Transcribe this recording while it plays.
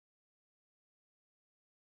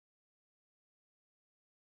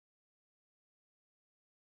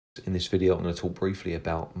In this video, I'm going to talk briefly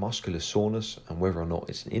about muscular soreness and whether or not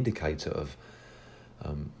it's an indicator of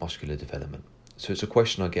muscular development. So it's a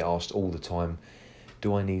question I get asked all the time.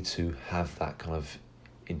 Do I need to have that kind of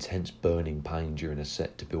intense burning pain during a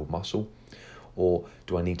set to build muscle? Or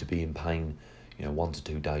do I need to be in pain 1 to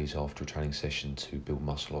 2 days after a training session to build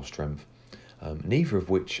muscle or strength? Neither of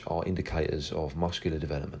which are indicators of muscular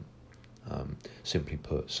development, simply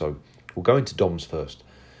put. So we'll go into DOMS first.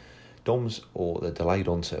 DOMS, or the delayed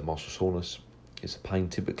onset of muscle soreness, is a pain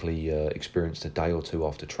typically experienced a day or two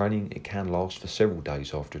after training. It can last for several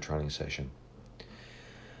days after a training session.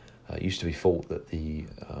 It used to be thought that the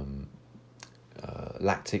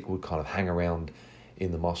lactic would kind of hang around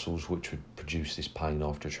in the muscles, which would produce this pain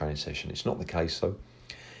after a training session. It's not the case, though.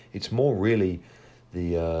 It's more really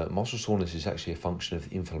the muscle soreness is actually a function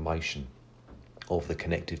of inflammation of the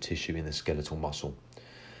connective tissue in the skeletal muscle.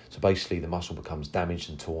 So basically the muscle becomes damaged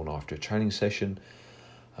and torn after a training session,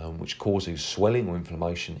 which causes swelling or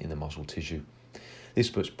inflammation in the muscle tissue. This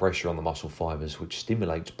puts pressure on the muscle fibers, which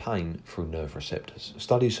stimulates pain through nerve receptors.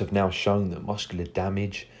 Studies have now shown that muscular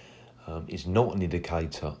damage is not an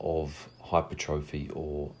indicator of hypertrophy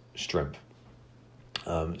or strength.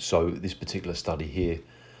 So this particular study here,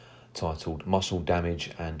 titled Muscle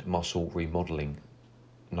Damage and Muscle Remodeling,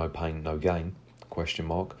 No Pain, No Gain, ?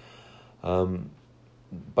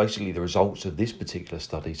 Basically, the results of this particular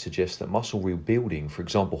study suggest that muscle rebuilding, for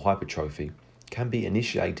example hypertrophy, can be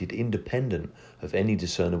initiated independent of any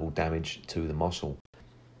discernible damage to the muscle.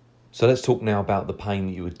 So let's talk now about the pain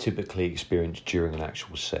that you would typically experience during an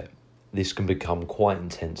actual set. This can become quite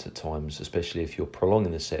intense at times, especially if you're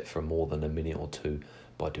prolonging the set for more than a minute or two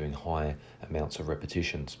by doing high amounts of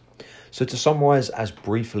repetitions. So to summarise as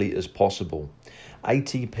briefly as possible,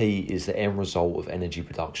 ATP is the end result of energy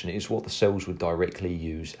production. It is what the cells would directly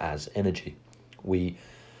use as energy. We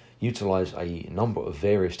utilise a number of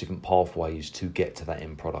various different pathways to get to that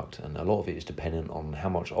end product, and a lot of it is dependent on how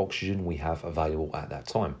much oxygen we have available at that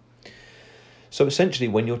time. So essentially,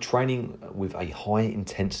 when you're training with a high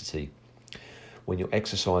intensity, when you're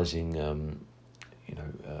exercising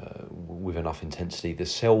with enough intensity, the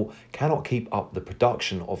cell cannot keep up the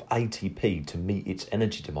production of ATP to meet its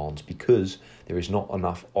energy demands because there is not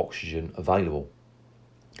enough oxygen available.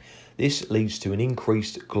 This leads to an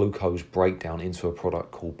increased glucose breakdown into a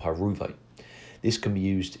product called pyruvate. This can be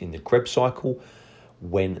used in the Krebs cycle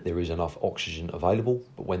when there is enough oxygen available,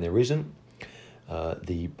 but when there isn't,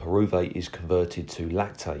 the pyruvate is converted to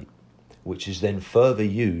lactate, which is then further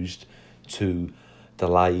used to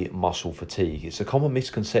delay muscle fatigue. It's a common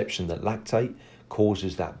misconception that lactate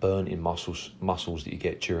causes that burn in muscles that you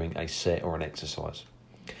get during a set or an exercise.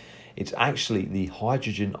 It's actually the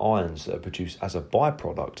hydrogen ions that are produced as a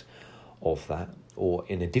byproduct of that, or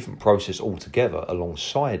in a different process altogether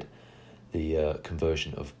alongside the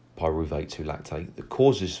conversion of pyruvate to lactate, that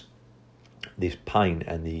causes this pain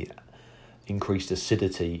and the increased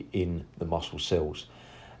acidity in the muscle cells.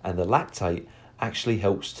 And the lactate actually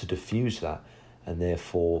helps to diffuse that and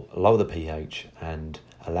therefore lower the pH and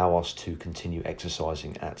allow us to continue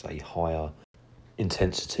exercising at a higher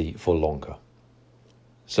intensity for longer.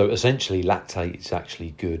 So essentially lactate is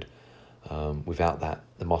actually good. Without that,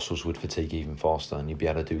 the muscles would fatigue even faster and you'd be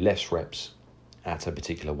able to do less reps at a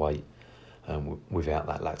particular weight without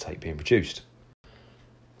that lactate being produced.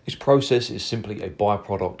 This process is simply a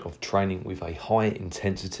byproduct of training with a high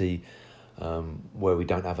intensity where we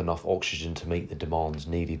don't have enough oxygen to meet the demands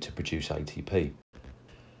needed to produce ATP.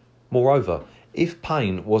 Moreover, if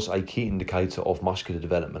pain was a key indicator of muscular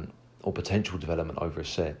development or potential development over a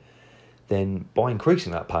set, then by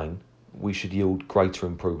increasing that pain, we should yield greater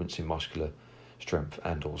improvements in muscular strength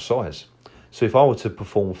and or size. So if I were to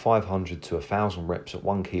perform 500 to 1,000 reps at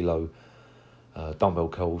 1 kilo dumbbell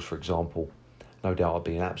curls, for example, no doubt I'd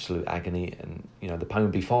be in absolute agony, and the pain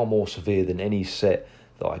would be far more severe than any set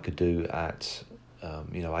that I could do at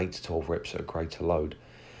 8 to 12 reps at a greater load.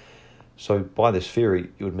 So by this theory,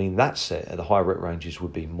 it would mean that set at the higher rep ranges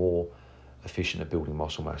would be more efficient at building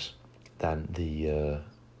muscle mass than the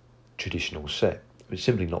traditional set. It's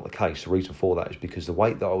simply not the case. The reason for that is because the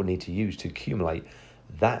weight that I would need to use to accumulate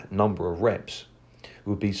that number of reps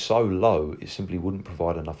would be so low, it simply wouldn't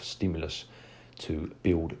provide enough stimulus to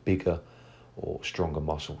build bigger or stronger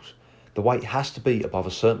muscles. The weight has to be above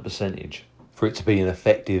a certain percentage for it to be an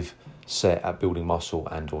effective set at building muscle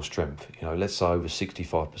and or strength. Let's say over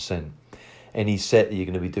 65%. Any set that you're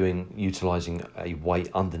going to be utilising a weight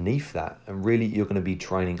underneath that, and really you're going to be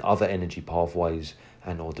training other energy pathways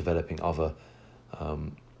and or developing other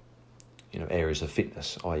areas of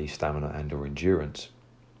fitness, i.e. stamina and or endurance.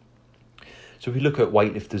 So if we look at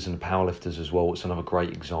weightlifters and powerlifters as well, it's another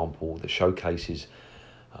great example that showcases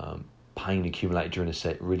pain accumulated during a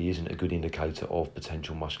set really isn't a good indicator of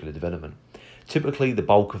potential muscular development. Typically, the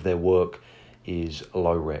bulk of their work is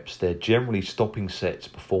low reps. They're generally stopping sets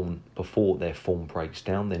before their form breaks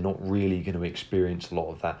down. They're not really going to experience a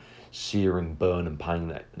lot of that searing burn and pain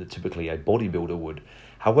that typically a bodybuilder would.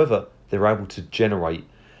 However, they're able to generate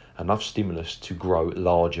enough stimulus to grow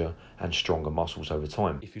larger and stronger muscles over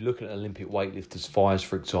time. If you look at Olympic weightlifters' thighs,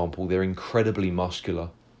 for example, they're incredibly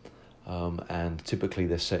muscular, and typically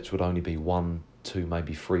their sets would only be 1, 2,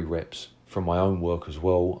 maybe 3 reps. From my own work as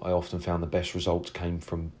well, I often found the best results came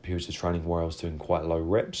from periods of training where I was doing quite low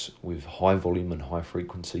reps with high volume and high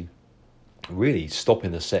frequency, really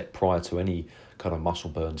stopping the set prior to any kind of muscle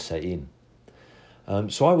burn set in.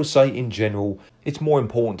 So I would say in general, it's more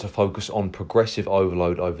important to focus on progressive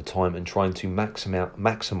overload over time and trying to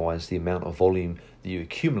maximize the amount of volume that you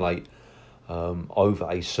accumulate over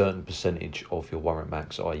a certain percentage of your warrant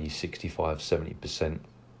max, i.e. 65-70%.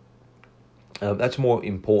 That's more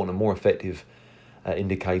important and more effective at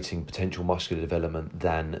indicating potential muscular development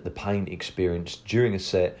than the pain experienced during a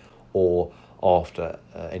set or after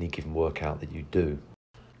any given workout that you do.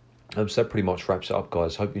 So that pretty much wraps it up,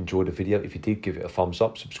 guys. Hope you enjoyed the video. If you did, give it a thumbs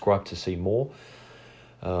up, subscribe to see more.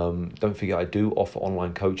 Don't forget, I do offer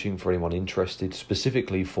online coaching for anyone interested,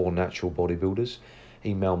 specifically for natural bodybuilders.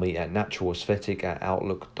 Email me at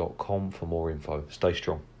naturalasthetic@outlook.com for more info. Stay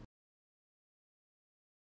strong.